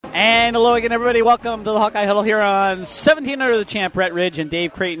And hello again, everybody. Welcome to the Hawkeye Huddle here on 17 Under the Champ. Brett Ridge and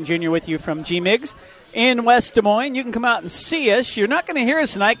Dave Creighton Jr. with you from G-Migs in West Des Moines. You can come out and see us. You're not going to hear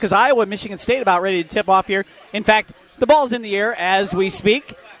us tonight because Iowa and Michigan State about ready to tip off here. In fact, the ball's in the air as we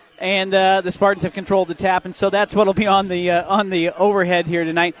speak, and the Spartans have controlled the tap, and so that's what will be on the overhead here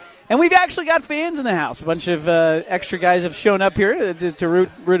tonight. And we've actually got fans in the house. A bunch of extra guys have shown up here to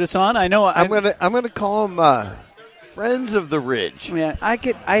root us on. I know. I'm gonna call them friends of the Ridge. Yeah, I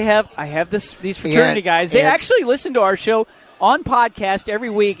have these fraternity guys. They actually listen to our show on podcast every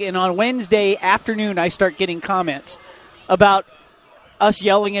week, and on Wednesday afternoon I start getting comments about us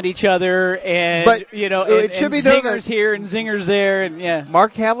yelling at each other, and it should be zingers here and zingers there, and yeah.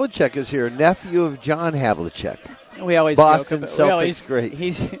 Mark Havlicek is here, nephew of John Havlicek. We always Boston joke Celtics great.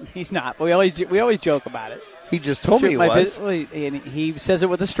 He's not, but we always joke about it. He just told me he was. And he says it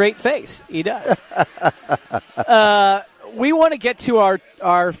with a straight face. He does. We want to get to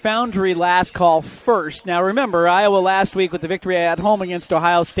our Foundry last call first. Now, remember, Iowa last week with the victory at home against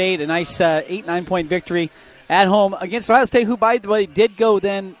Ohio State, a nice 8-9-point victory at home against Ohio State, who, by the way, did go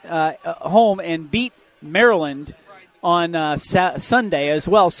then home and beat Maryland on Sunday as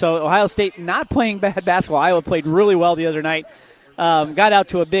well. So Ohio State not playing bad basketball. Iowa played really well the other night, got out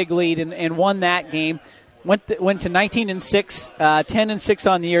to a big lead and won that game. Went to 19-6,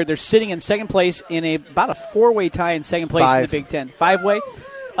 10-6 on the year. They're sitting in second place in about a four-way tie in second place in the Big Ten. Five-way.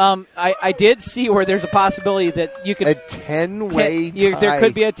 I did see where there's a possibility that you could a 10-way tie. There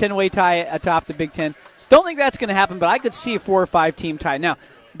could be a 10-way tie atop the Big Ten. Don't think that's going to happen, but I could see a 4 or 5 team tie. Now,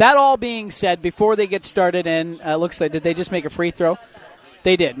 that all being said, before they get started, and looks like, did they just make a free throw?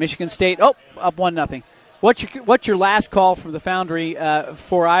 They did. Michigan State, up 1-0. What's your last call from the Foundry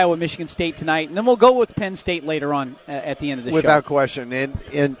for Iowa, Michigan State tonight? And then we'll go with Penn State later on at the end of the show. Without question.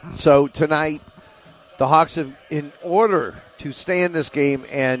 And so tonight, the Hawks have, in order to stay in this game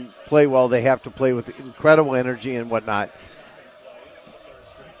and play well, they have to play with incredible energy and whatnot.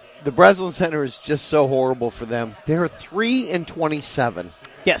 The Breslin Center is just so horrible for them. They're 3-27.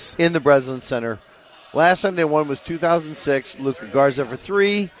 Yes. In the Breslin Center. Last time they won was 2006. Luka Garza for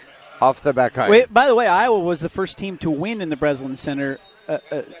 3 off the back high. By the way, Iowa was the first team to win in the Breslin Center.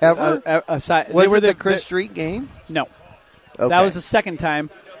 Ever? Was it the Chris Street game? No. Okay. That was the second time.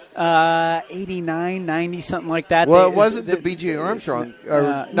 89, 90, something like that. Well, it wasn't the B.J. Armstrong.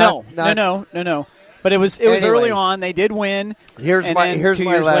 No. But it was anyway, early on. They did win. Here's 2 my years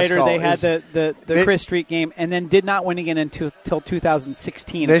later, call. They had the Chris Street game, and then did not win again until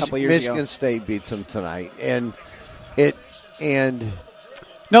 2016, a couple years ago. Michigan State beats them tonight, and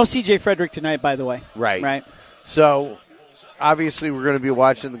no C.J. Frederick tonight, by the way. Right. So obviously, we're going to be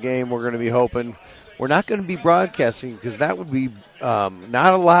watching the game. We're going to be hoping. We're not going to be broadcasting because that would be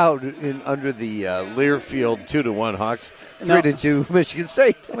not allowed under the Learfield 2-1 Hawks, 3-2 Michigan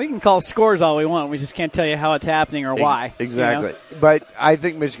State. We can call scores all we want. We just can't tell you how it's happening or why. Exactly. You know? But I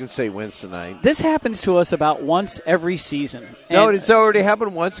think Michigan State wins tonight. This happens to us about once every season. No, it's already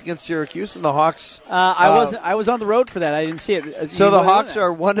happened once against Syracuse, and the Hawks. I was on the road for that. I didn't see it. So the Hawks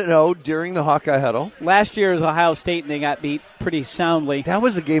are 1-0 during the Hawkeye Huddle. Last year was Ohio State, and they got beat pretty soundly. That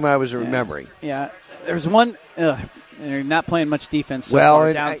was the game I was remembering. Yeah. There's one. They're not playing much defense so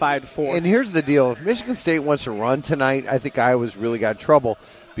far, down 5-4. And here's the deal: if Michigan State wants to run tonight, I think Iowa's really got trouble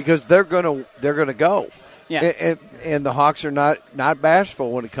because they're gonna go. Yeah. And the Hawks are not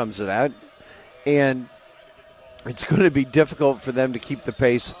bashful when it comes to that, and it's going to be difficult for them to keep the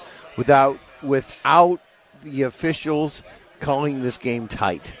pace without the officials calling this game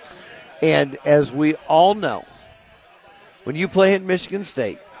tight. And as we all know, when you play at Michigan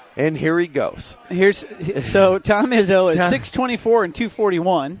State. And here he goes. So Tom Izzo is 6'24" and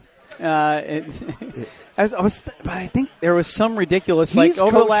 241. But I think there was some ridiculous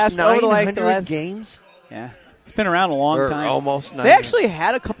over the last games. Yeah, it's been around a long time. Almost 900. They actually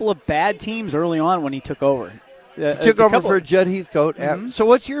had a couple of bad teams early on when he took over. Took over for Judd Heathcote. Mm-hmm. So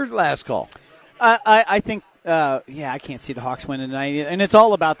what's your last call? I think. I can't see the Hawks winning tonight, and it's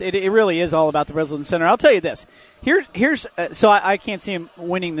all about it. It really is all about the Breslin Center. I'll tell you this: here's so I can't see him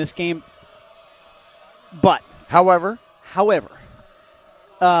winning this game. But however,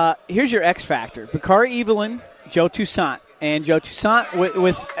 here's your X factor: Bakari Evelyn, Joe Toussaint, and Joe Toussaint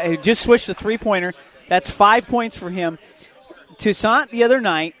with just switched to 3-pointer. That's 5 points for him. Toussaint the other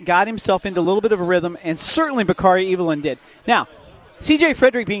night got himself into a little bit of a rhythm, and certainly Bakari Evelyn did. Now, C.J.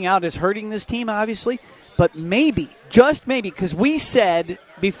 Frederick being out is hurting this team, obviously. But maybe, just maybe, because we said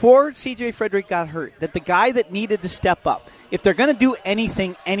before C.J. Frederick got hurt that the guy that needed to step up, if they're going to do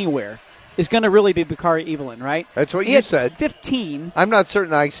anything anywhere, is going to really be Bakari Evelyn, right? That's what he you said. 15. I'm not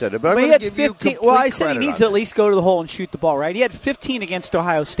certain I said it, but I'm he going had to give 15. You complete I said he needs to at least go to the hole and shoot the ball, right? He had 15 against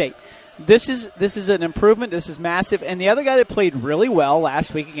Ohio State. This is an improvement. This is massive. And the other guy that played really well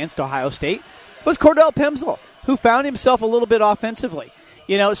last week against Ohio State was Cordell Pemsl, who found himself a little bit offensively.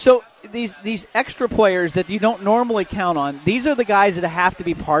 So these extra players that you don't normally count on, these are the guys that have to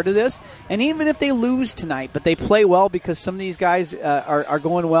be part of this. And even if they lose tonight, but they play well because some of these guys are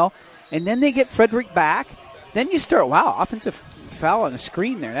going well, and then they get Frederick back, then you start, wow, offensive foul on the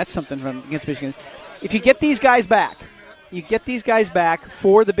screen there. That's something from against Michigan. If you get these guys back,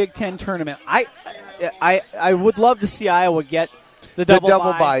 for the Big Ten tournament, I would love to see Iowa get the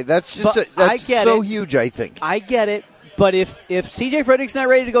double bye. That's just that's so huge, I think. I get it. But if C.J. Frederick's not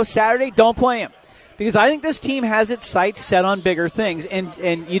ready to go Saturday, don't play him. Because I think this team has its sights set on bigger things.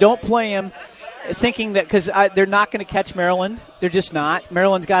 And you don't play him thinking that because they're not going to catch Maryland. They're just not.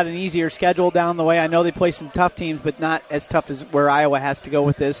 Maryland's got an easier schedule down the way. I know they play some tough teams, but not as tough as where Iowa has to go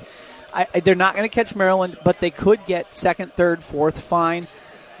with this. They're not going to catch Maryland, but they could get second, third, fourth, fine.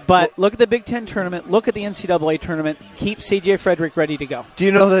 But look at the Big Ten tournament. Look at the NCAA tournament. Keep C.J. Frederick ready to go. Do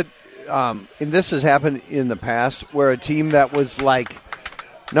you know that and this has happened in the past where a team that was like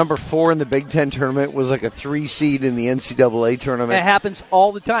number 4 in the Big Ten tournament was like a 3 seed in the NCAA tournament? It happens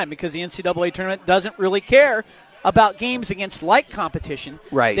all the time because the NCAA tournament doesn't really care about games against like competition.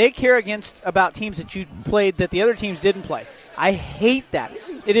 Right. They care about teams that you played that the other teams didn't play. I hate that.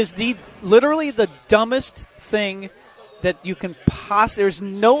 It is literally the dumbest thing that you can possibly. There's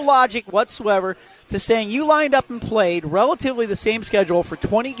no logic whatsoever to saying you lined up and played relatively the same schedule for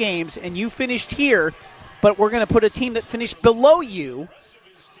 20 games and you finished here, but we're going to put a team that finished below you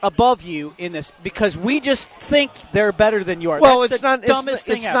above you in this because we just think they're better than you are. Well, That's it's not dumbest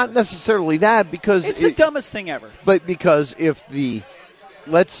thing it's ever. not necessarily that because it's the dumbest thing ever. But because if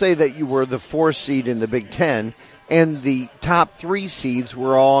let's say that you were the 4 seed in the Big Ten and the top 3 seeds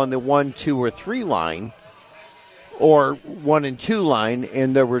were all on the 1, 2, or 3 line, or 1 and 2 line,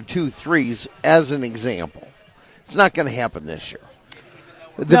 and there were 2 3s, as an example. It's not going to happen this year.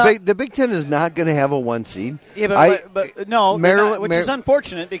 The Big Ten is not going to have a 1 seed. Yeah, but no, Maryland, which is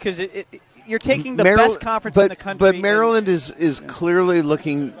unfortunate because you're taking the best conference in the country. But Maryland is clearly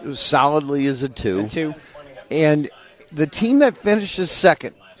looking solidly as a 2. And the team that finishes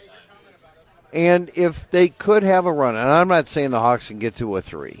second, and if they could have a run, and I'm not saying the Hawks can get to a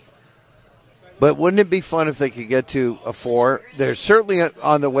 3, but wouldn't it be fun if they could get to a 4? They're certainly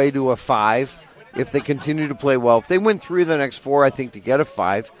on the way to a 5 if they continue to play well. If they win 3 of the next 4, I think to get a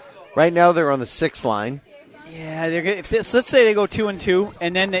 5. Right now they're on the 6th line. Yeah, let's say they go 2-2,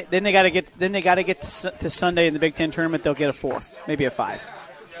 and then they got to get to Sunday in the Big Ten tournament. They'll get a 4, maybe a 5.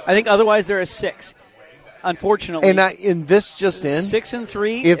 I think otherwise they're a 6. Unfortunately, and this just in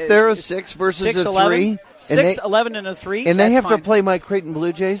 6-3. If they're a 6 versus 6, a 3, 6-11 and a 3, and they have fine. to play my Creighton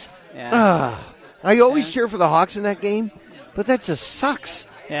Blue Jays. Yeah. I always cheer for the Hawks in that game, but that just sucks.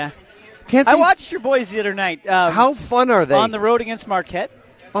 Yeah. I watched your boys the other night. How fun are they? On the road against Marquette.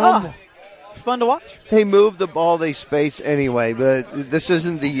 Fun to watch. They move the ball, they space anyway, but this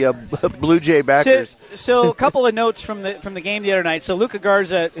isn't the Blue Jay backers. So a couple of notes from the game the other night. So Luka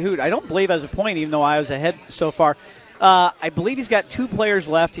Garza, who I don't believe has a point, even though I was ahead so far. I believe he's got 2 players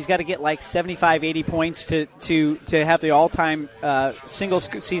left. He's got to get like 75, 80 points to have the all-time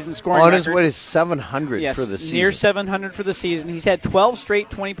single-season scoring on record. his way to 700 for the season. Near 700 for the season. He's had 12 straight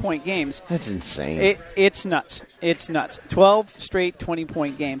 20-point games. That's insane. It's nuts. It's nuts. 12 straight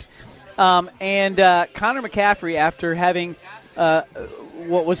 20-point games. And Connor McCaffrey, after having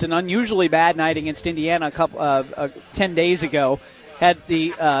what was an unusually bad night against Indiana 10 days ago, had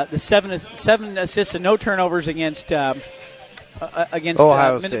the 7 assists and no turnovers against Ohio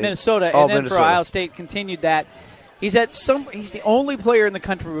State. Minnesota, and then for Ohio State continued that. He's the only player in the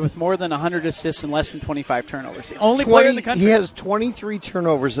country with more than 100 assists and less than 25 turnovers. The only player in the country. He has 23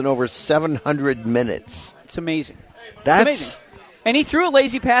 turnovers in over 700 minutes. It's amazing. That's amazing. And he threw a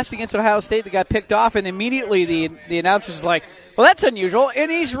lazy pass against Ohio State that got picked off, and immediately the announcers was like, well, that's unusual, and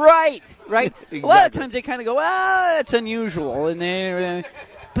he's right? Exactly. A lot of times they kind of go, well, that's unusual,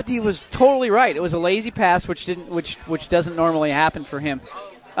 but he was totally right. It was a lazy pass, which doesn't normally happen for him.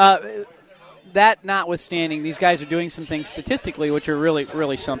 That notwithstanding, these guys are doing some things statistically which are really,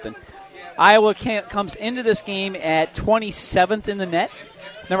 really something. Iowa comes into this game at 27th in the net,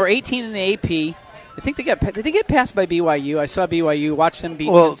 number 18 in the AP. I think did they get passed by BYU? I saw BYU, watched them beat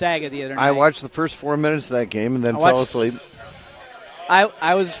Gonzaga the other night. I watched the first 4 minutes of that game and then fell asleep.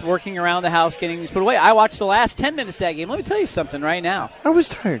 I was working around the house getting these put away. I watched the last 10 minutes of that game. Let me tell you something right now. I was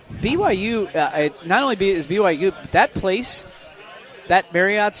tired. BYU, not only is BYU, that place that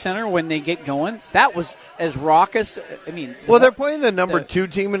Marriott Center, when they get going, that was as raucous. I mean, well, they're playing the number 2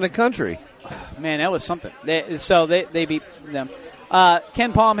 team in the country. Man, that was something. They beat them.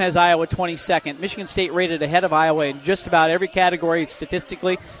 Ken Palm has Iowa 22nd. Michigan State rated ahead of Iowa in just about every category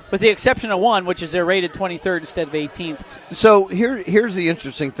statistically, with the exception of one, which is they're rated 23rd instead of 18th. So here's the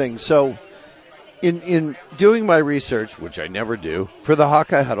interesting thing. So in doing my research, which I never do, for the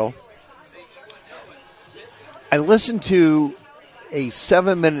Hawkeye Huddle, I listened to a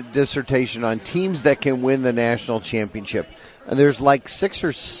 7-minute dissertation on teams that can win the national championship. And there's like 6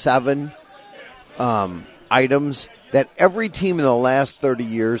 or 7 items that every team in the last 30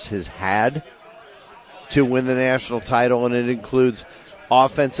 years has had to win the national title, and it includes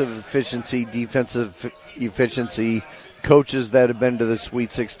offensive efficiency, defensive efficiency, coaches that have been to the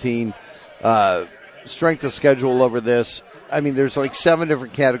Sweet 16, strength of schedule over this. I mean, there's like 7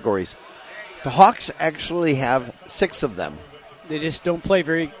 different categories. The Hawks actually have 6 of them. They just don't play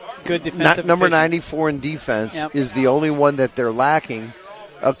very good defensive. Number 94 in defense is the only one that they're lacking,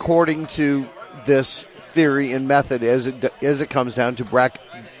 according to this theory and method, as it comes down to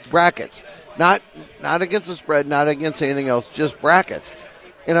brackets. Not against the spread, not against anything else, just brackets.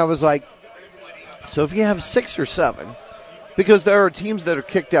 And I was like, so if you have 6 or 7, because there are teams that are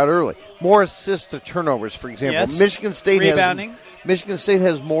kicked out early, more assists to turnovers, for example. Yes. Michigan State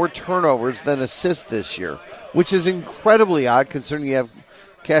has more turnovers than assists this year, which is incredibly odd considering you have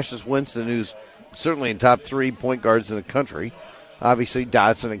Cassius Winston, who's certainly in top 3 point guards in the country. Obviously,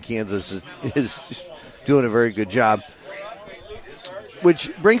 Dotson in Kansas is doing a very good job.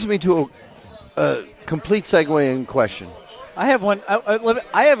 Which brings me to a complete segue in question. I have one.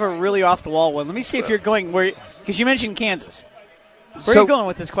 I have a really off-the-wall one. Let me see if you're going where, because you mentioned Kansas. Where are you going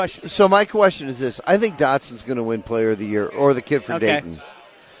with this question? So my question is this. I think Dotson's going to win Player of the Year, or the kid from Dayton.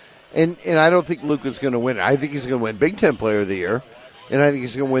 And I don't think Luka's going to win it. I think he's going to win Big Ten Player of the Year, and I think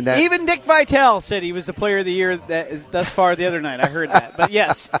he's going to win that. Even Dick Vitale said he was the Player of the Year thus far the other night. I heard that. But,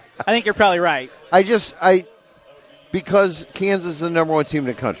 yes, I think you're probably right. Because Kansas is the number 1 team in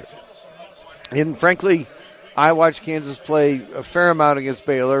the country. And, frankly, I watched Kansas play a fair amount against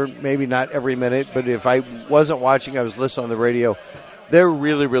Baylor, maybe not every minute, but if I wasn't watching, I was listening on the radio. They're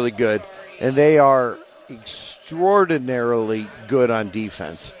really, really good, and they are extraordinarily good on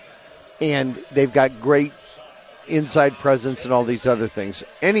defense. And they've got great inside presence and all these other things.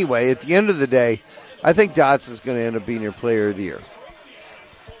 Anyway, at the end of the day, I think Dotson's going to end up being your Player of the Year.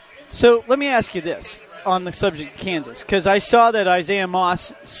 So let me ask you this on the subject of Kansas, because I saw that Isaiah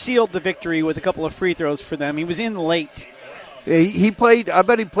Moss sealed the victory with a couple of free throws for them. He was in late. He played. I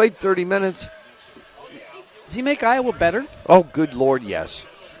bet he played 30 minutes. Does he make Iowa better? Oh, good Lord, yes.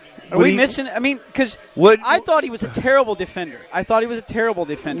 Are we missing? I mean, because I thought he was a terrible defender.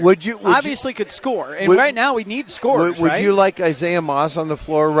 Obviously could score, and right now we need scorers. Would you like Isaiah Moss on the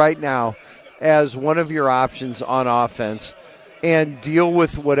floor right now as one of your options on offense and deal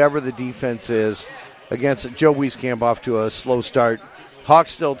with whatever the defense is against Joe Wieskamp off to a slow start?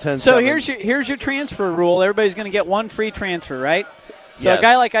 Hawks still 10-7. So here's your transfer rule. Everybody's going to get one free transfer, right? So a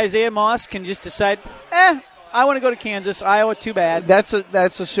guy like Isaiah Moss can just decide, I want to go to Kansas. Iowa, too bad. That's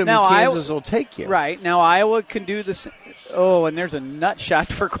assuming now, Kansas will take you. Right. Now Iowa can do this. Oh, and there's a nut shot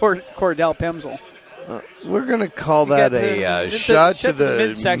for Cordell Pemsl. We're going to call that a shot to the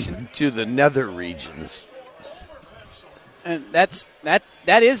midsection, to the nether regions. And that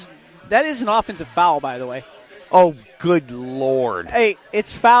is an offensive foul, by the way. Oh, good Lord. Hey,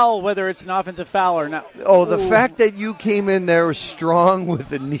 it's foul whether it's an offensive foul or not. Oh, the fact that you came in there strong with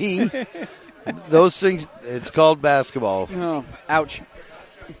the knee, those things, it's called basketball. Oh, ouch.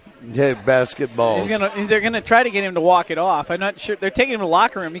 Yeah, basketballs. They're going to try to get him to walk it off. I'm not sure. They're taking him to the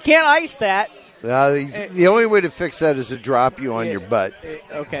locker room. You can't ice that. The only way to fix that is to drop you on your butt.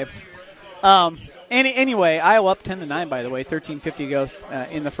 Okay. Anyway, Iowa up 10-9, by the way. 13:50 goes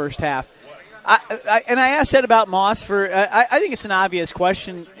in the first half. I asked that about Moss for. I think it's an obvious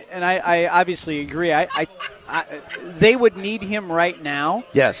question, and I obviously agree. They would need him right now.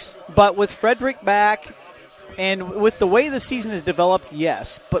 Yes, but with Frederick back, and with the way the season is developed,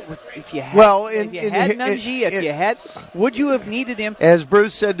 yes. But if you had, Nunji, would you have needed him? As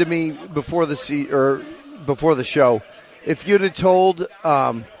Bruce said to me before the show, if you'd have told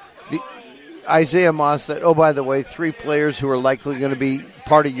Isaiah Moss that, oh, by the way, 3 players who are likely going to be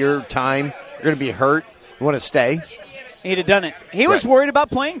part of your time are going to be hurt, you want to stay? He'd have done it. He was worried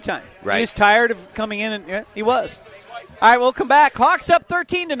about playing time. Right. He was tired of coming in, and he was. All right, we'll come back. Hawks up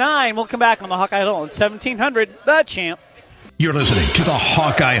 13-9. We'll come back on the Hawkeye Huddle on 1700, the champ. You're listening to the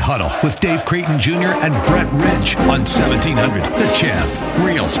Hawkeye Huddle with Dave Creighton Jr. and Brett Ridge on 1700, the champ.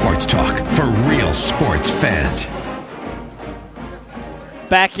 Real sports talk for real sports fans.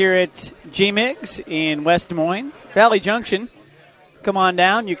 Back here at G-Migs in West Des Moines, Valley Junction. Come on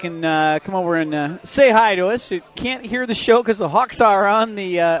down. You can come over and say hi to us. You can't hear the show because the Hawks are on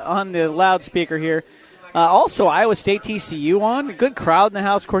the loudspeaker here. Also, Iowa State TCU on. A good crowd in the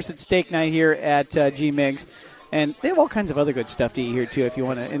house. Of course, it's steak night here at G-Migs. And they have all kinds of other good stuff to eat here, too, if you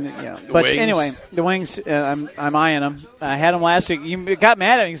want to. But wings. Anyway, the wings, I'm eyeing them. I had them last week. You got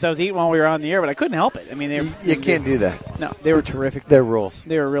mad at me because I was eating while we were on the air, but I couldn't help it. I mean, you can't do that. No, they were terrific. They're rules.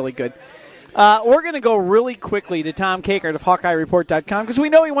 They were really good. We're going to go really quickly to Tom Kakert of HawkeyeReport.com because we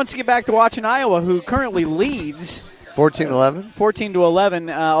know he wants to get back to watching Iowa, who currently leads 14-11?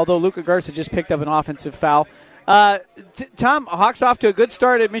 14-11, although Luka Garza just picked up an offensive foul. Tom, Hawks off to a good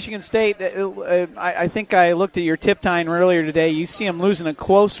start at Michigan State. I think I looked at your tip time earlier today. You see them losing a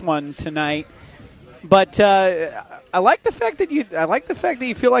close one tonight, but I like the fact that you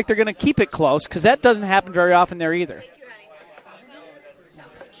feel like they're going to keep it close because that doesn't happen very often there either.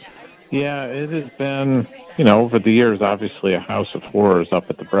 Yeah, it has been, over the years, obviously a house of horrors up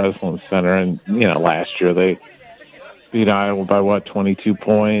at the Breslin Center, and last year they beat Iowa by 22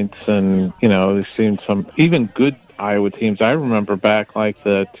 points, and they've seen some even good Iowa teams. I remember back like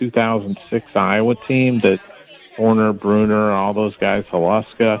the 2006 Iowa team that Horner, Bruner, all those guys,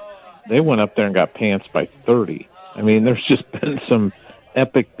 Haluska, they went up there and got pants by 30. I mean, there's just been some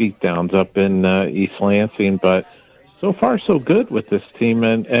epic beatdowns up in East Lansing, but so far so good with this team,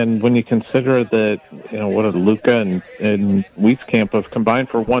 and when you consider that what did Luka and Wieskamp have combined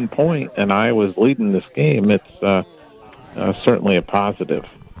for 1 point, and Iowa's leading this game, it's certainly a positive.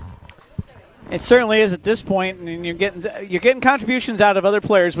 It certainly is at this point, and you're getting contributions out of other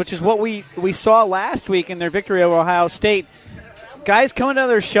players, which is what we saw last week in their victory over Ohio State. Guys coming to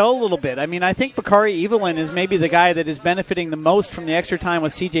their show a little bit. I mean, I think Bakari Evelyn is maybe the guy that is benefiting the most from the extra time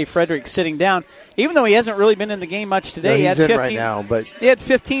with C.J. Frederick sitting down, even though he hasn't really been in the game much today. No, he had in 15 right now, but he had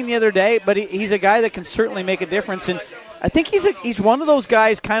 15 the other day, but he's a guy that can certainly make a difference, and I think he's one of those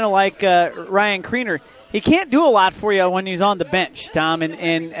guys kind of like Ryan Kriener. He can't do a lot for you when he's on the bench, Tom,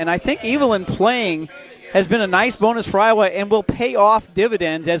 and I think Evelyn playing has been a nice bonus for Iowa and will pay off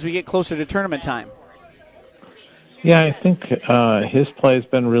dividends as we get closer to tournament time. Yeah, I think his play has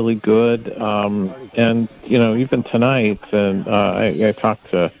been really good, and even tonight, and I talked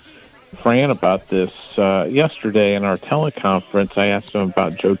to Fran about this yesterday in our teleconference. I asked him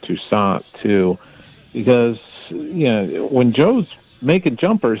about Joe Toussaint too, because when Joe's making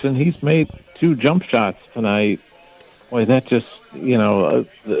jumpers, and he's made 2 jump shots tonight, boy, that just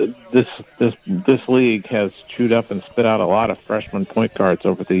this league has chewed up and spit out a lot of freshman point guards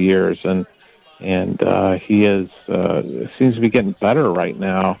over the years, and he is seems to be getting better right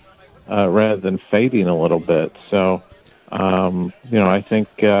now rather than fading a little bit. So I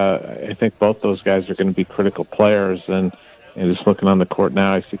think both those guys are going to be critical players. And just looking on the court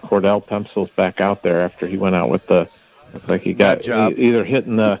now, I see Cordell Pemsel's back out there after he went out with looks like he got either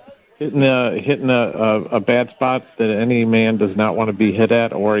hitting a bad spot that any man does not want to be hit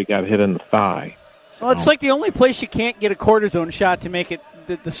at, or he got hit in the thigh. Well, it's like the only place you can't get a cortisone shot to make it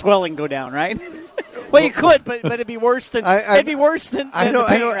the swelling go down, right? Well, you could, but it'd be worse than it'd be worse than. I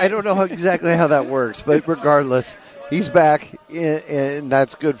don't know exactly how that works, but regardless, he's back, and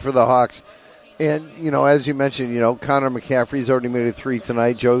that's good for the Hawks. And as you mentioned, Connor McCaffrey's already made a 3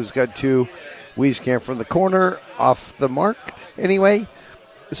 tonight. Joe's got 2. Wieskamp from the corner, off the mark. Anyway,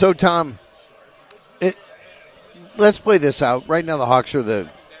 so Tom, let's play this out. Right now, the Hawks are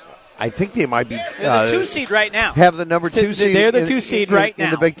I think they might be the 2 seed right now. Have the number 2 seed. They're the 2 seed right now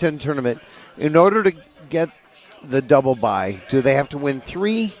in the Big Ten tournament. In order to get the double bye, do they have to win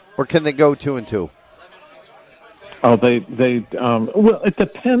 3, or can they go 2-2? Oh, well, it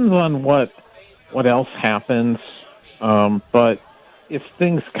depends on what else happens. But if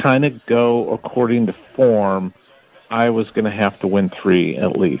things kind of go according to form, I was going to have to win 3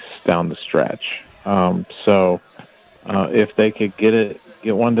 at least down the stretch. So if they could get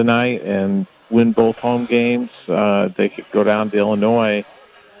one tonight and win both home games, they could go down to Illinois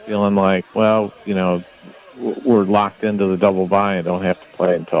feeling like, well, we're locked into the double bye and don't have to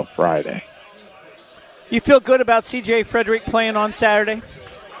play until Friday. You feel good about C.J. Frederick playing on Saturday?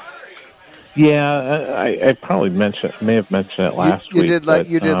 Yeah, I probably may have mentioned it last week. You did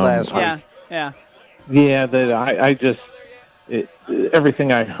last week. Yeah. Yeah, that I just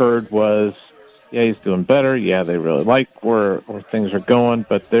everything I heard was, yeah, he's doing better. Yeah, they really like where things are going,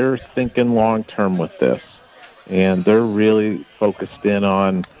 but they're thinking long term with this, and they're really focused in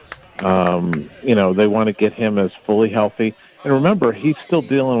on, they want to get him as fully healthy. And remember, he's still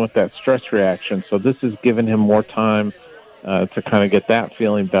dealing with that stress reaction, so this is giving him more time to kind of get that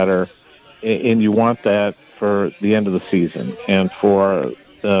feeling better. and you want that for the end of the season and for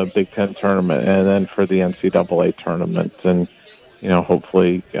the Big Ten tournament and then for the NCAA tournament. And,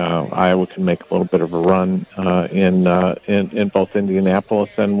 hopefully Iowa can make a little bit of a run in both Indianapolis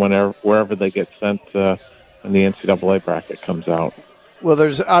and wherever they get sent when the NCAA bracket comes out. Well,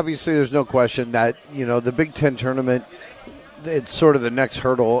 there's no question that, the Big Ten tournament, it's sort of the next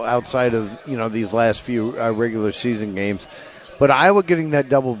hurdle outside of, these last few regular season games. But Iowa getting that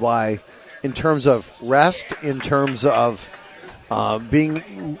double bye in terms of rest, in terms of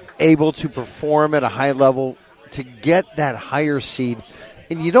being able to perform at a high level to get that higher seed,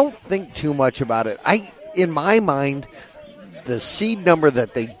 and you don't think too much about it. In my mind, the seed number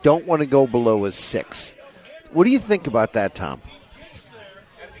that they don't want to go below is 6. What do you think about that, Tom?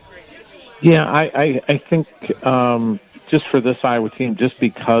 Yeah, I think just for this Iowa team, just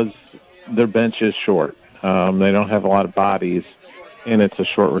because their bench is short, they don't have a lot of bodies, and it's a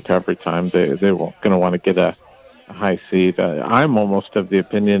short recovery time, they're going to want to get a high seed. I'm almost of the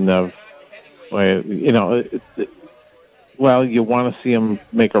opinion of, you want to see them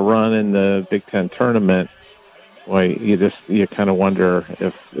make a run in the Big Ten tournament. You kind of wonder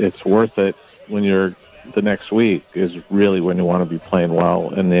if it's worth it when the next week is really when you want to be playing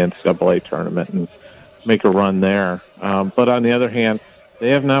well in the NCAA tournament and make a run there. But on the other hand,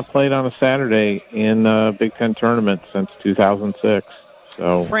 they have not played on a Saturday in a Big Ten tournament since 2006.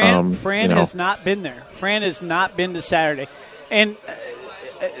 So Fran has not been there. Fran has not been to Saturday. And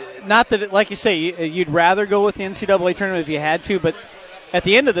not that, like you say, you'd rather go with the NCAA tournament if you had to, but at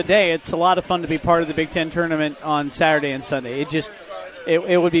the end of the day, it's a lot of fun to be part of the Big Ten tournament on Saturday and Sunday.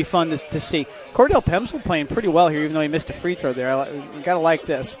 It would be fun to see. Cordell Pemsel playing pretty well here, even though he missed a free throw there. You got to like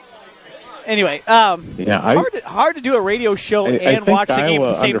this. Anyway, hard to do a radio show and watch the game at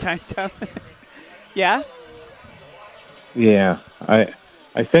the same time. Yeah? Yeah.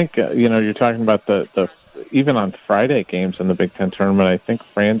 I think, you're talking about the even on Friday games in the Big Ten tournament, I think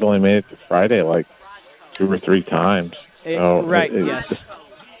Fran's only made it to Friday like 2 or 3 times. Yes.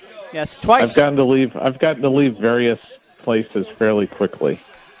 Yes, twice. I've gotten to leave various places fairly quickly.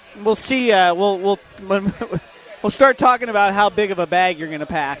 We'll see. We'll start talking about how big of a bag you're going to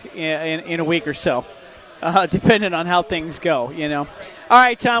pack in a week or so, depending on how things go. All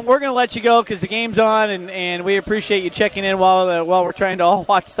right, Tom, we're going to let you go because the game's on, and we appreciate you checking in while we're trying to all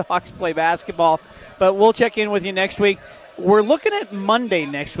watch the Hawks play basketball. But we'll check in with you next week. We're looking at Monday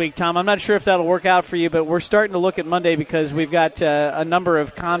next week, Tom. I'm not sure if that'll work out for you, but we're starting to look at Monday because we've got a number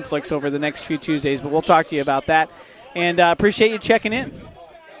of conflicts over the next few Tuesdays. But we'll talk to you about that, and appreciate you checking in.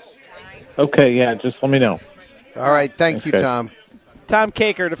 Okay, yeah, just let me know. All right, thank you, Tom. Tom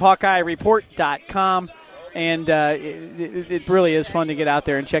Kakert of HawkeyeReport.com. And it really is fun to get out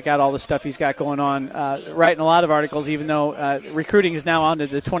there and check out all the stuff he's got going on. Writing a lot of articles, even though recruiting is now on to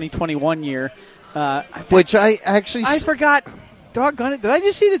the 2021 year. Which I forgot. Doggone it. Did I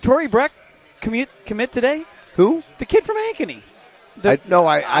just see the Torrey Breck commit today? Who? The kid from Ankeny.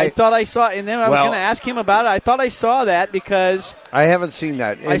 I thought I saw, and then I was going to ask him about it. I thought I saw that because I haven't seen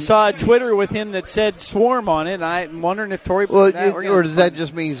that. I saw a Twitter with him that said Swarm on it, and I'm wondering if Torrey. Or does that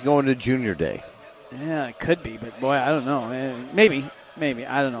just mean he's going to junior day? Yeah, it could be, but boy, I don't know. Maybe,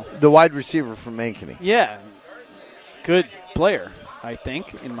 I don't know. The wide receiver from Ankeny. Yeah, good player, I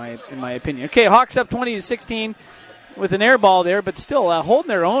think, in my opinion. Okay, Hawks up 20-16 with an air ball there, but still holding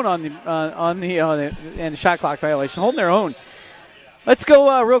their own on the shot clock violation, holding their own. Let's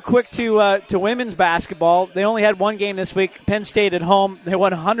go real quick to women's basketball. They only had one game this week. Penn State at home. They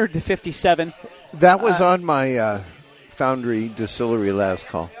won 100-57. That was on my Foundry Distillery last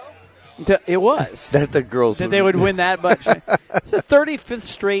call. It was that the girls that they would win that much. It's a 35th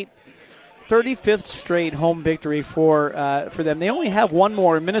straight home victory for them. They only have one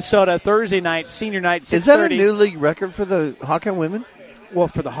more in Minnesota Thursday night, senior night. 6:30. Is that a new league record for the Hawkeye women? Well,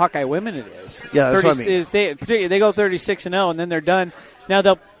 for the Hawkeye women, it is. Yeah, that's what I mean. They go 36-0, and then they're done. Now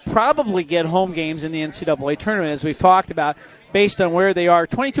they'll probably get home games in the NCAA tournament, as we've talked about, based on where they are.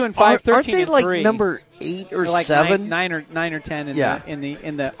 22-5, 13-3. Aren't they like number 8 or 7? Nine or 10 in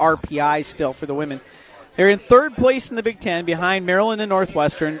the RPI still for the women. They're in third place in the Big Ten, behind Maryland and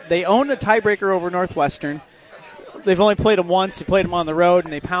Northwestern. They own a tiebreaker over Northwestern. They've only played them once. They played them on the road,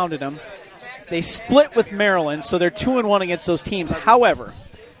 and they pounded them. They split with Maryland, so they're 2-1 against those teams. However,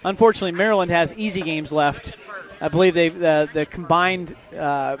 unfortunately, Maryland has easy games left. I believe they've the combined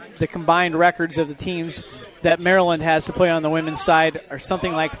records of the teams that Maryland has to play on the women's side are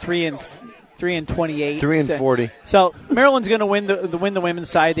something like 3-28, 3-40. So Maryland's going to win the women's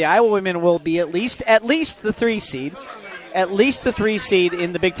side. The Iowa women will be at least the 3 seed. at least the 3 seed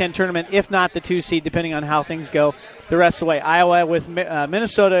in the Big Ten tournament, if not the 2 seed, depending on how things go the rest of the way. Iowa with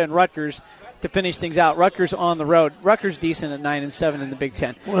Minnesota and Rutgers to finish things out. Rutgers on the road. Rutgers decent at 9-7 in the Big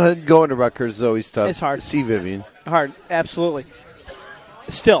Ten. Well, going to Rutgers is always tough. It's hard. See Vivian. Hard, absolutely.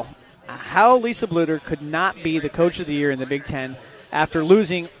 Still, how Lisa Bluter could not be the coach of the year in the Big Ten after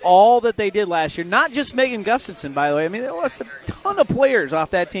losing all that they did last year. Not just Megan Gustafson, by the way. I mean, they lost a ton of players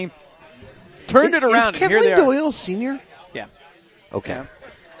off that team. Turned it around, Is and here they Kathleen are. Doyle senior? Yeah. Okay. Yeah.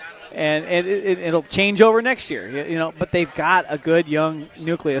 And it'll change over next year, But they've got a good young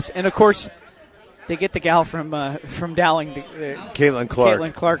nucleus, and of course, they get the gal from Dowling, Caitlin Clark.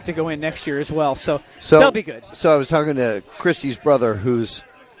 Caitlin Clark, to go in next year as well. So they'll be good. So I was talking to Christy's brother, whose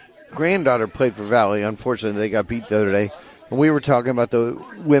granddaughter played for Valley. Unfortunately, they got beat the other day. And we were talking about the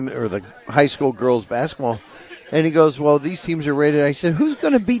women or the high school girls basketball, and he goes, "Well, these teams are rated." I said, "Who's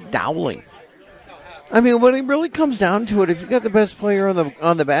going to beat Dowling?" I mean, when it really comes down to it, if you got the best player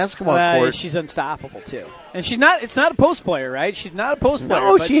on the basketball court, she's unstoppable too. And she's not. It's not a post player, right? She's not a post player.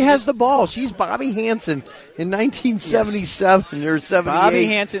 No, but she has the ball. She's Bobby Hansen in 1977 or 78. Bobby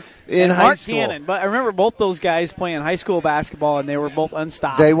Hansen in and high Mark school. Gannon. But I remember both those guys playing high school basketball, and they were both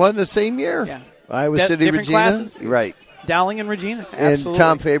unstoppable. They won the same year. Yeah. Iowa City, different Regina. classes. Right. Dowling and Regina. And Absolutely.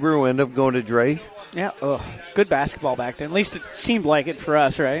 Tom Faber who ended up going to Drake. Yeah. Good basketball back then. At least it seemed like it for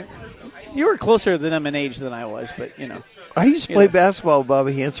us, right? You were closer to them in age than I was, but I used to play basketball with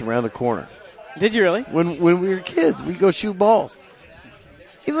Bobby Hansen around the corner. Did you really? When we were kids, we'd go shoot balls.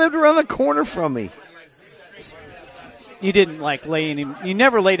 He lived around the corner from me. You didn't lay any. You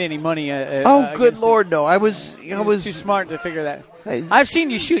never laid any money. Good Lord, no! I was too smart to figure that. Hey. I've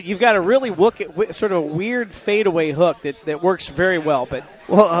seen you shoot. You've got a really sort of a weird fadeaway hook that works very well. But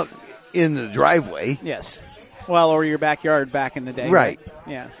in the driveway, yes, or your backyard back in the day, right?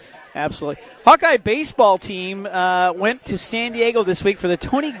 Yeah, absolutely. Hawkeye baseball team went to San Diego this week for the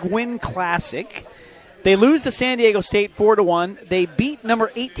Tony Gwynn Classic. They lose to San Diego State 4-1. They beat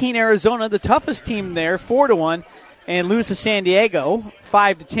number 18 Arizona, the toughest team there, 4-1. And lose to San Diego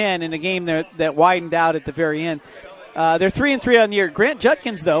 5-10 in a game that widened out at the very end. They're 3-3 on the year. Grant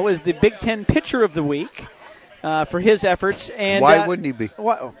Judkins, though, is the Big Ten Pitcher of the Week for his efforts. And why wouldn't he be?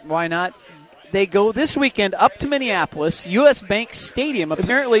 Why not? They go this weekend up to Minneapolis, U.S. Bank Stadium.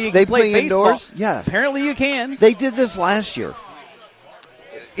 Apparently, you can play baseball. Indoors? Yeah. Apparently, you can. They did this last year.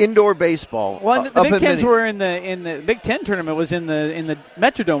 Indoor baseball. Well, the Big Tens were in the Big Ten tournament was in the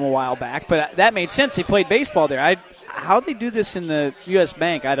Metrodome a while back, but that made sense. They played baseball there. How they do this in the U.S.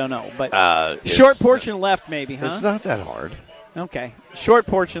 Bank, I don't know. But short portion left, maybe, huh? It's not that hard. Okay, short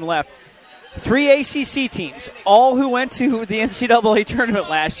portion left. 3 ACC teams, all who went to the NCAA tournament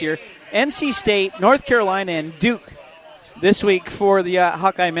last year: NC State, North Carolina, and Duke. This week for the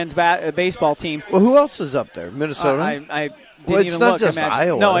Hawkeye men's baseball team. Well, who else is up there? Minnesota. I Well, didn't it's even not look. just Imagine.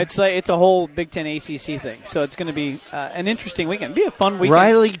 Iowa. No, it's a whole Big Ten ACC thing. So it's going to be an interesting weekend. It'll be a fun weekend.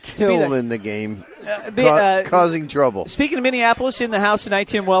 Riley Till in the game, causing trouble. Speaking of Minneapolis, in the house tonight,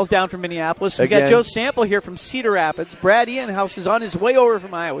 Tim Wells down from Minneapolis. We got Joe Sample here from Cedar Rapids. Brad Ianhouse is on his way over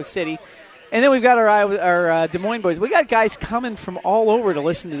from Iowa City. And then we've got our Des Moines boys. We got guys coming from all over to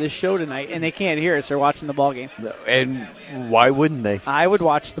listen to this show tonight, and they can't hear us. They're watching the ball game. And why wouldn't they? I would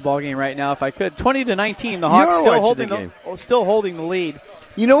watch the ball game right now if I could. 20-19, the Hawks still holding the lead.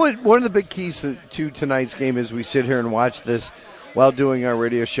 You know what? One of the big keys to tonight's game as we sit here and watch this while doing our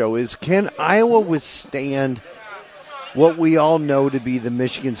radio show is, can Iowa withstand what we all know to be the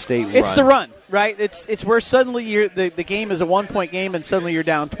Michigan State run? It's the run, right? It's where suddenly the game is a 1-point game and suddenly you're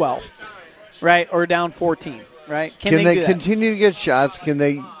down 12. Right, or down 14, right? Can they continue to get shots?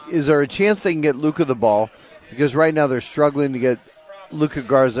 Is there a chance they can get Luka the ball? Because right now they're struggling to get Luka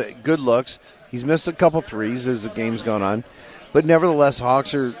Garza good looks. He's missed a couple threes as the game's gone on. But nevertheless,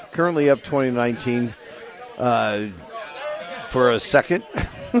 Hawks are currently up 20-19 for a second.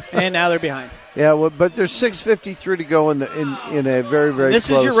 And now they're behind. Yeah, well, but there's 6:53 to go in a very, very This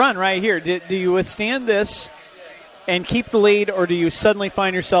close. is your run right here. Do you withstand this and keep the lead, or do you suddenly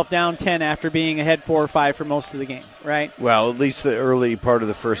find yourself down 10 after being ahead 4 or 5 for most of the game, right? Well, at least the early part of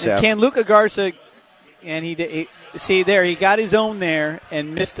the first half. Can Luka Garza, and he got his own there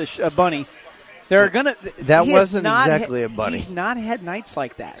and missed a bunny. That wasn't exactly a bunny. He's not had nights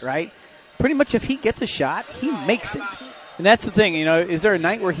like that, right? Pretty much if he gets a shot, he makes it. And that's the thing, is there a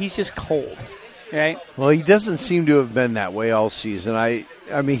night where he's just cold, right? Well, he doesn't seem to have been that way all season. I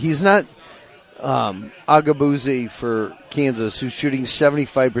mean, he's not Agabuzi for Kansas, who's shooting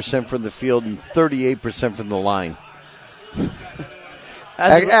 75% from the field and 38% from the line.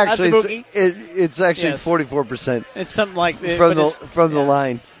 Actually, it's actually 44%. It's something like from the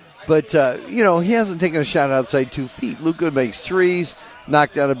line. But, he hasn't taken a shot outside 2 feet. Luka makes threes,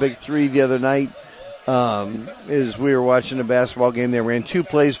 knocked out a big three the other night. As we were watching a basketball game, they ran 2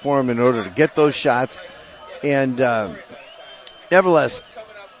 plays for him in order to get those shots. And nevertheless,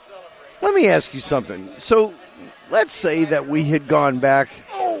 let me ask you something. So let's say that we had gone back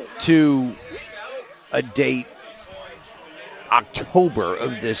to a date, October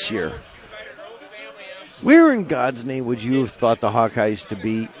of this year. Where in God's name would you have thought the Hawkeyes to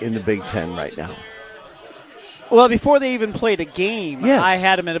be in the Big Ten right now? Well, before they even played a game, yes. I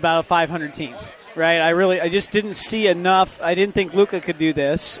had them at about a 500 team, right? I just didn't see enough. I didn't think Luka could do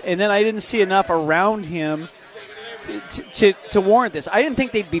this, and then I didn't see enough around him to warrant this. I didn't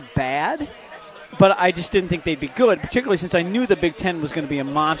think they'd be bad, but I just didn't think they'd be good, particularly since I knew the Big Ten was going to be a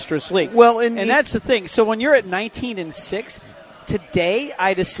monstrous league. Well, and that's the thing. So when you're at 19-6. Today,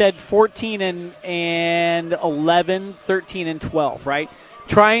 I'd have said 14 and 11, 13 and 12, right?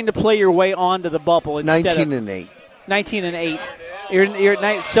 Trying to play your way onto the bubble instead 19 and 8. 19 and 8. You're at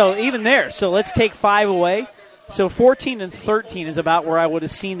 9, so even there. So let's take 5 away. So 14 and 13 is about where I would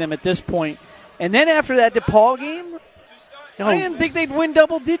have seen them at this point. And then after that DePaul game, I didn't think they'd win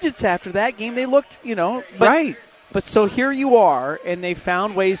double digits after that game. They looked, right. But so here you are, and they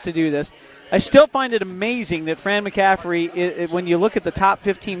found ways to do this. I still find it amazing that Fran McCaffrey, when you look at the top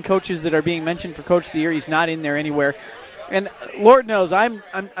 15 coaches that are being mentioned for Coach of the Year, he's not in there anywhere. And Lord knows, I'm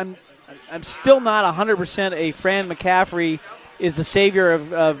still not 100% a Fran McCaffrey is the savior of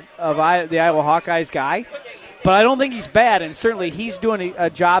the Iowa Hawkeyes guy. But I don't think he's bad, and certainly he's doing a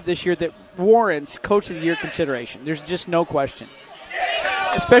job this year that warrants Coach of the Year consideration. There's just no question.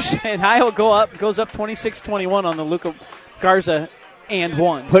 Especially, and Iowa goes up 26-21 on the Luka Garza and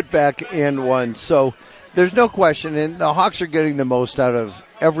one. Put back and one. So there's no question. And the Hawks are getting the most out of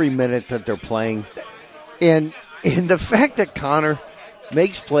every minute that they're playing. And the fact that Connor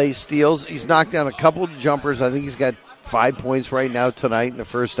makes plays, steals, he's knocked down a couple of jumpers. I think he's got 5 points right now tonight in the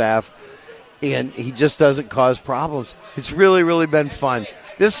first half. And he just doesn't cause problems. It's really, really been fun.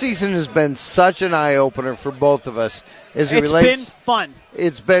 This season has been such an eye-opener for both of us. It's been fun.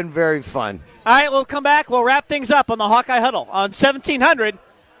 It's been very fun. All right, we'll come back. We'll wrap things up on the Hawkeye Huddle on 1700,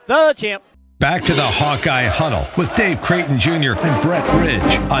 The Champ. Back to the Hawkeye Huddle with Dave Creighton Jr. and Brett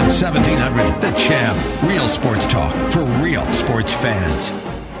Ridge on 1700, The Champ. Real sports talk for real sports fans.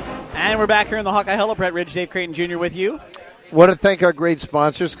 And we're back here in the Hawkeye Huddle. Brett Ridge, Dave Creighton Jr. with you. Want to thank our great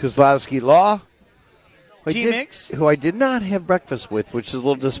sponsors, Kozlowski Law. G-Mix. Who I did not have breakfast with, which is a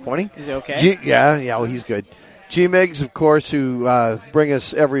little disappointing. Is he okay? Well, he's good. G-Migs, of course, who bring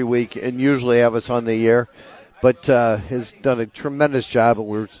us every week and usually have us on the air, but has done a tremendous job, and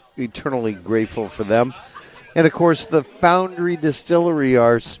we're eternally grateful for them. And, of course, the Foundry Distillery,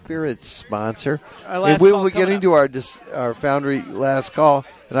 our spirits sponsor. And we will be getting to our Foundry last call,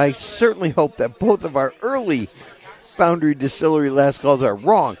 and I certainly hope that both of our early Foundry Distillery last calls are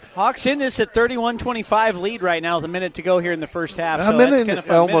wrong. Hawks in this at 31-25 lead right now with a minute to go here in the first half. A minute and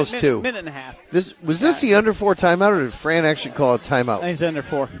almost two. Minute and a half. Was this the under 4 timeout, or did Fran actually call a timeout? I think it's under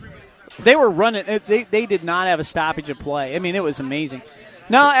 4. They were running. They did not have a stoppage of play. I mean, it was amazing.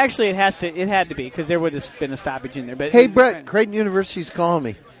 No, actually, it had to be because there would have been a stoppage in there. But hey, Brett, Creighton University's calling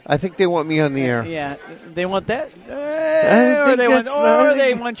me. I think they want me on the air. Yeah, they want that, or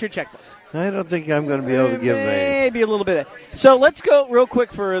they want your checkbook. I don't think I'm going to be able to give maybe a little bit. So let's go real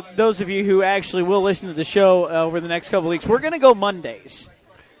quick for those of you who actually will listen to the show over the next couple of weeks. We're going to go Mondays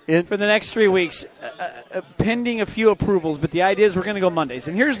for the next 3 weeks, pending a few approvals. But the idea is we're going to go Mondays.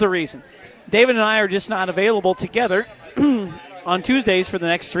 And here's the reason. David and I are just not available together on Tuesdays for the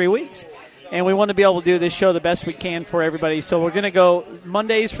next 3 weeks. And we want to be able to do this show the best we can for everybody. So we're going to go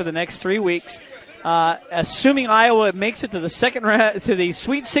Mondays for the next 3 weeks. Assuming Iowa makes it to the second round, to the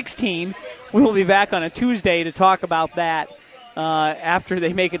Sweet 16, we will be back on a Tuesday to talk about that after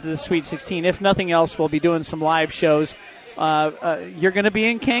they make it to the Sweet 16. If nothing else, we'll be doing some live shows. You're going to be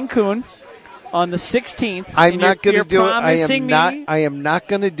in Cancun on the 16th. I'm not going to do it. I am not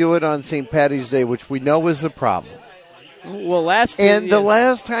going to do it on St. Patty's Day, which we know was a problem. Well, the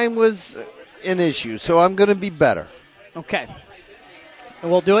last time was an issue, so I'm going to be better. Okay. And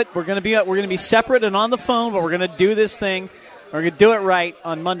we'll do it. We're going to be separate and on the phone, but we're going to do this thing. We're going to do it right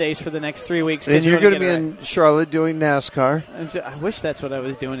on Mondays for the next 3 weeks. And you're going to be in Charlotte doing NASCAR. I wish that's what I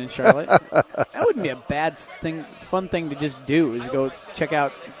was doing in Charlotte. That wouldn't be a bad thing, fun thing to just do, is go check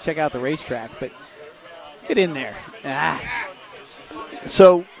out the racetrack. But get in there.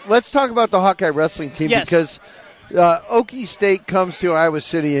 So let's talk about the Hawkeye wrestling team, yes. Because Okie State comes to Iowa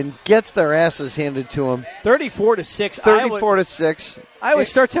City and gets their asses handed to them. 34-6. 34-6. Iowa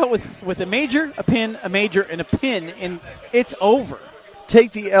starts out with a major, a pin, a major, and a pin, and it's over.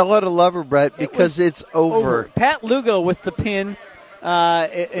 take the L out of lover, Brett, because it's over. Pat Lugo with the pin.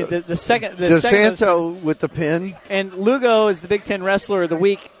 The second. DeSanto with the pin. And Lugo is the Big Ten Wrestler of the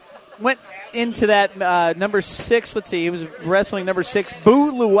Week. Went into that number 6. Let's see. He was wrestling number 6,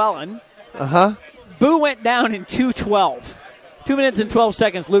 Boo Llewellyn. Boo went down in 2:12. 2 minutes and 12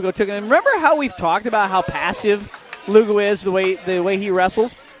 seconds Lugo took it. And remember how we've talked about how passive Lugo is, the way he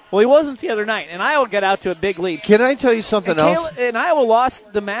wrestles? Well, he wasn't the other night, and Iowa got out to a big lead. Can I tell you something else? And Iowa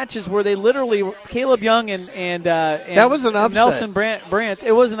lost the matches where they literally Caleb Young and that was an upset. Nelson Brands.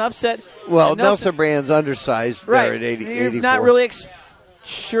 It was an upset. Well, Nelson Brands undersized there at 84. You're not really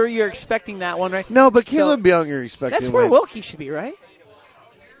sure you're expecting that one, right? No, but Caleb Young you're expecting. That's where Wilkie should be, right?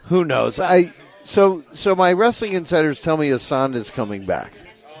 Who knows? So my wrestling insiders tell me Asand is coming back.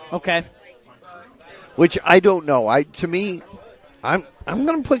 Okay. Which I don't know. I'm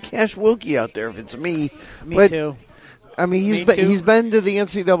going to put Cash Wilkie out there if it's me. Me too. I mean, he's been to the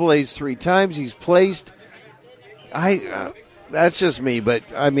NCAA's 3 times. He's placed. That's just me, but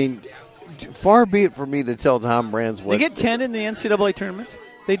I mean, far be it for me to tell Tom Brands what. They get 10 in the NCAA tournaments.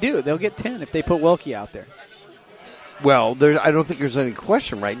 They do. They'll get 10 if they put Wilkie out there. Well, I don't think there's any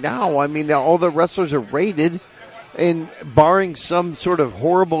question right now. I mean, all the wrestlers are rated, and barring some sort of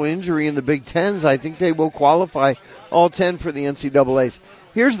horrible injury in the Big Tens, I think they will qualify all 10 for the NCAAs.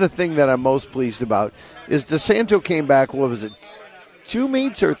 Here's the thing that I'm most pleased about is DeSanto came back, what was it, 2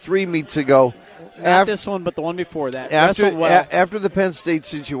 meets or 3 meets ago? Not this one, but the one before that. After the Penn State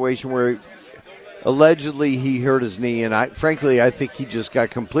situation where allegedly he hurt his knee, and I think he just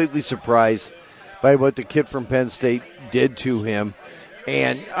got completely surprised by what the kid from Penn State did to him.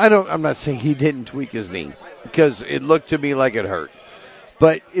 And I'm not saying he didn't tweak his knee because it looked to me like it hurt.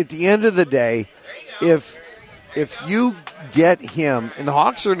 But at the end of the day, if you get him, and the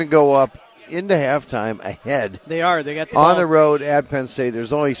Hawks are going to go up into halftime ahead. They are. They got the on the road at Penn State.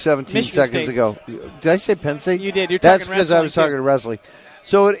 There's only 17 Michigan seconds State. ago. Did I say Penn State? You did. That's because I was talking to wrestling.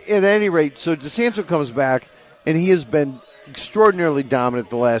 So at any rate, DeSanto comes back, and he has been extraordinarily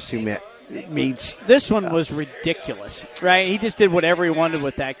dominant the last 2 meets. This one was ridiculous, right? He just did whatever he wanted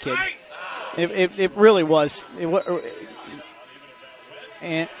with that kid. It really was. He made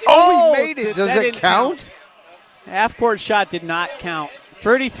it. Does it count? Half-court shot did not count.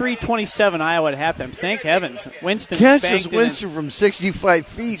 33-27 Iowa at halftime. Thank heavens. Winston Cassius Winston from 65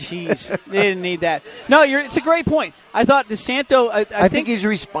 feet. Jeez, they didn't need that. No, it's a great point. I thought DeSanto. I think he's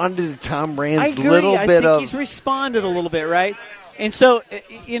responded to Tom Brands' I agree. little bit I think of. He's responded a little bit, right? And so,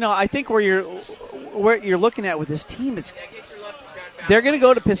 I think where you're looking at with this team is they're going to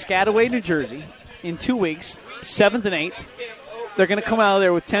go to Piscataway, New Jersey, in 2 weeks, 7th and 8th. They're going to come out of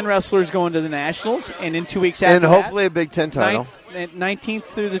there with 10 wrestlers going to the Nationals, and in 2 weeks after and hopefully a Big Ten title. 19th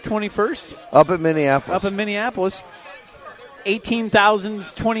through the 21st. Up in Minneapolis.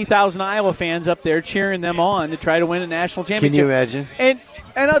 18,000, 20,000 Iowa fans up there cheering them on to try to win a national championship. Can you imagine? And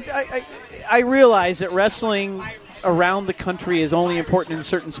I realize that wrestling around the country is only important in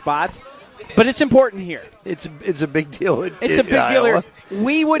certain spots, but it's important here. It's a big deal. It's a big deal here.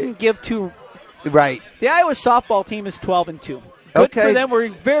 We wouldn't give two. Right. The Iowa softball team is 12-2. Good for them. We're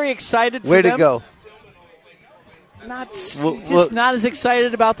very excited for them. Way to go. Not as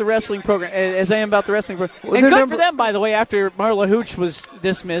excited about the wrestling program as I am about the wrestling program. And good for them, by the way, after Marla Hooch was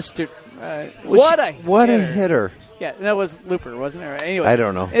dismissed. What a hitter. Yeah, that was Looper, wasn't it? Anyway, I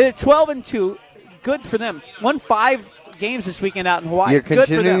don't know. 12-2. Good for them. Won 5 games this weekend out in Hawaii. You're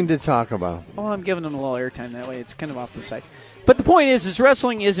continuing to talk about them. Well, I'm giving them a little airtime that way. It's kind of off the site. But the point is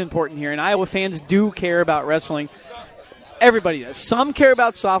wrestling is important here, and Iowa fans do care about wrestling. Everybody does. Some care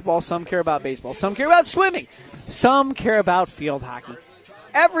about softball. Some care about baseball. Some care about swimming. Some care about field hockey.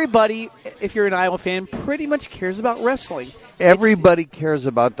 Everybody, if you're an Iowa fan, pretty much cares about wrestling. Everybody cares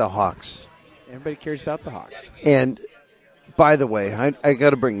about the Hawks. Everybody cares about the Hawks. And, by the way, I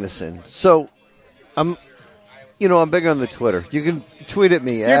got to bring this in. So, I'm big on the Twitter. You can tweet at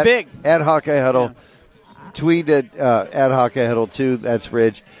me. You're big. At Hawkeye Huddle. Yeah. Tweet at Hawkeye Huddle, too. That's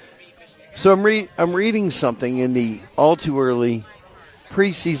Ridge. So I'm reading something in the all too early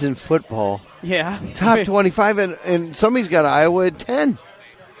preseason football. Yeah. Top 25, and somebody's got Iowa at 10.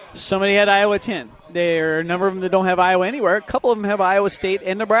 Somebody had Iowa at 10. There are a number of them that don't have Iowa anywhere. A couple of them have Iowa State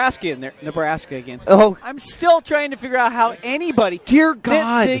and Nebraska in there. Nebraska again. Oh. I'm still trying to figure out how anybody. Dear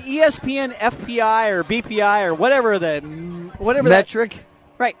God. The ESPN FPI or BPI or whatever metric.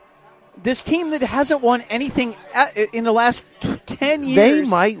 Right. This team that hasn't won anything in the last 10 years. They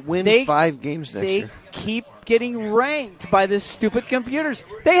might win 5 games next year. They keep getting ranked by the stupid computers.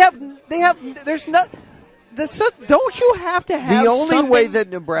 There's no. don't you have to have the only something? way that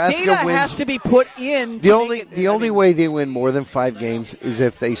Nebraska data wins has to be put in. The only way they win more than 5 games is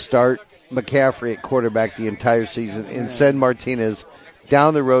if they start McCaffrey at quarterback the entire season and send Martinez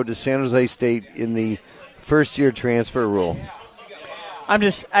down the road to San Jose State in the first-year transfer rule. I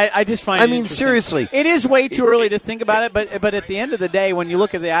just find. I mean, seriously, it is way too early to think about it. But at the end of the day, when you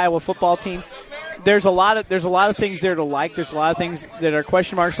look at the Iowa football team, there's a lot of things there to like. There's a lot of things that are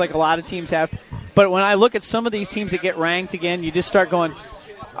question marks, like a lot of teams have. But when I look at some of these teams that get ranked again, you just start going,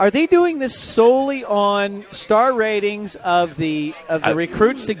 are they doing this solely on star ratings of the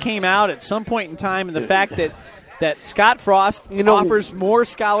recruits that came out at some point in time, and the fact that Scott Frost offers more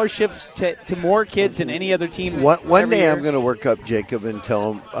scholarships to more kids than any other team? One day I'm going to work up Jacob and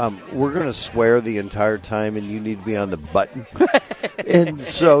tell him we're going to swear the entire time, and you need to be on the button, and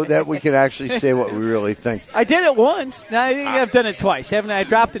so that we can actually say what we really think. I did it once. Now I think I've done it twice, haven't I? I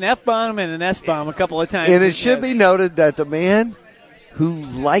dropped an F-bomb and an S-bomb a couple of times. And it should be noted that the man who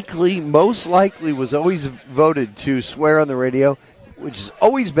most likely was always voted to swear on the radio, which has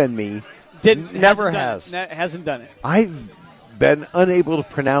always been me, hasn't done it. I've been unable to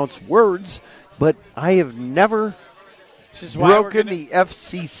pronounce words, but I have never broken the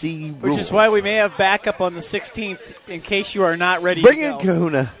FCC rules. Which is why we may have backup on the 16th in case you are not ready Bring to go. in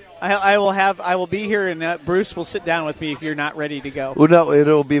Kahuna. I will be here, and Bruce will sit down with me if you're not ready to go. Well, no,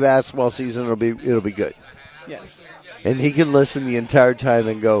 it'll be basketball season. It'll be good. Yes. And he can listen the entire time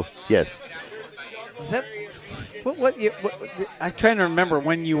and go, yes. Is that what I'm trying to remember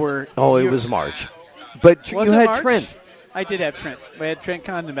when you were. Oh, it was March. But you had March? Trent. I did have Trent. We had Trent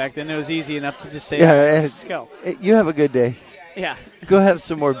Condon back then. It was easy enough to just say, let's go. You have a good day. Yeah. Go have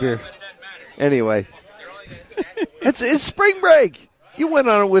some more beer. Anyway. It's spring break. You went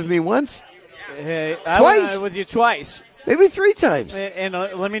on it with me once. I twice. went on it with you twice. Maybe 3 times. And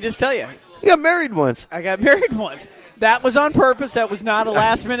let me just tell you. You got married once. I got married once. That was on purpose. That was not a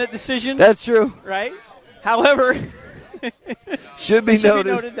last-minute decision. That's true. Right? However, should be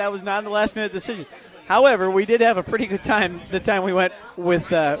noted that was not a last-minute decision. However, we did have a pretty good time the time we went with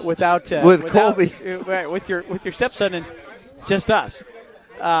Colby, right, with your stepson and just us.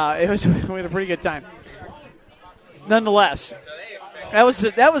 We had a pretty good time. Nonetheless, that was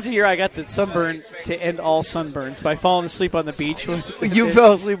the year I got the sunburn to end all sunburns by falling asleep on the beach. You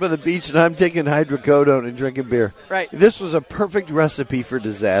fell asleep on the beach, and I'm taking hydrocodone and drinking beer. Right. This was a perfect recipe for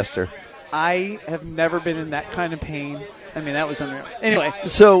disaster. I have never been in that kind of pain. I mean, that was unreal. Anyway.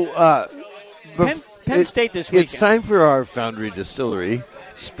 So, Penn State this weekend. It's time for our Foundry Distillery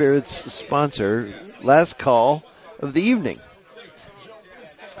Spirits sponsor, last call of the evening.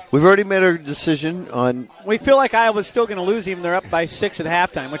 We've already made our decision on. We feel like Iowa's still going to lose, even they're up by 6 at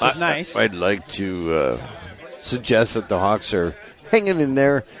halftime, which is nice. I'd like to suggest that the Hawks are hanging in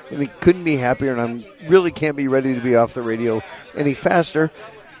there, and we couldn't be happier, and I really can't be ready to be off the radio any faster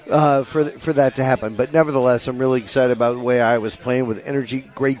for that to happen. But nevertheless, I'm really excited about the way Iowa's playing with energy,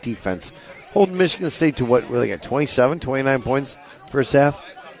 great defense. Holding Michigan State to what? They got 27, 29 points first half?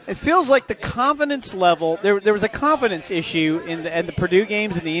 It feels like the confidence level, there was a confidence issue in the Purdue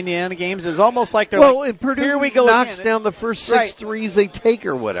games and the Indiana games. It's almost like they're and Purdue here we go knocks again. down the first 6 threes they take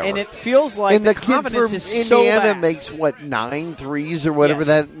or whatever. And it feels like the confidence is so Indiana back. makes, 9 threes or whatever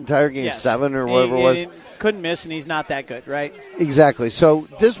that entire game, 7 or whatever it was. And couldn't miss, and he's not that good, right? Exactly. So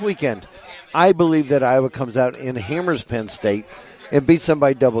this weekend, I believe that Iowa comes out and hammers Penn State and beats them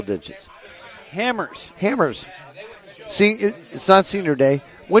by double digits. Hammers. See, it's not senior day.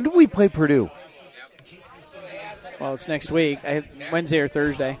 When do we play Purdue? Well, it's next week, Wednesday or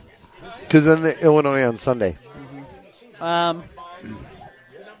Thursday. Because then the Illinois on Sunday.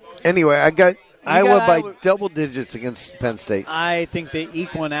 Anyway, I got Iowa by double digits against Penn State. I think they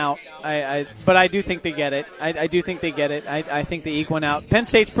eke one out. But I do think they get it. I do think they get it. I think they eke one out. Penn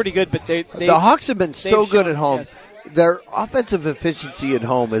State's pretty good, but the Hawks have been so good at home. Yes. Their offensive efficiency at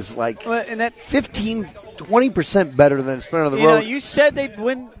home is like 15, 20% better than it's been on the road. You said they'd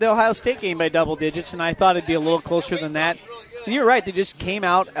win the Ohio State game by double digits, and I thought it'd be a little closer than that. And you're right. They just came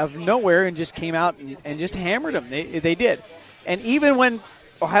out of nowhere and just came out and just hammered them. They did. And even when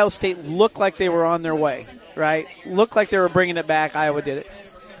Ohio State looked like they were on their way, right, looked like they were bringing it back, Iowa did it.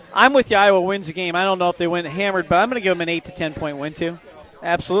 I'm with you. Iowa wins the game. I don't know if they win hammered, but I'm going to give them an 8 to 10 point win, too.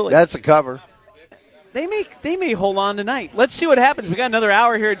 Absolutely. That's a cover. They may hold on tonight. Let's see what happens. We got another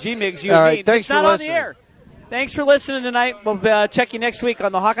hour here at G-Migs. All right, thanks for listening. It's not on the air. Thanks for listening tonight. We'll check you next week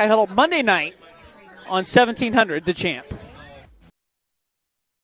on the Hawkeye Huddle Monday night on 1700 The Champ.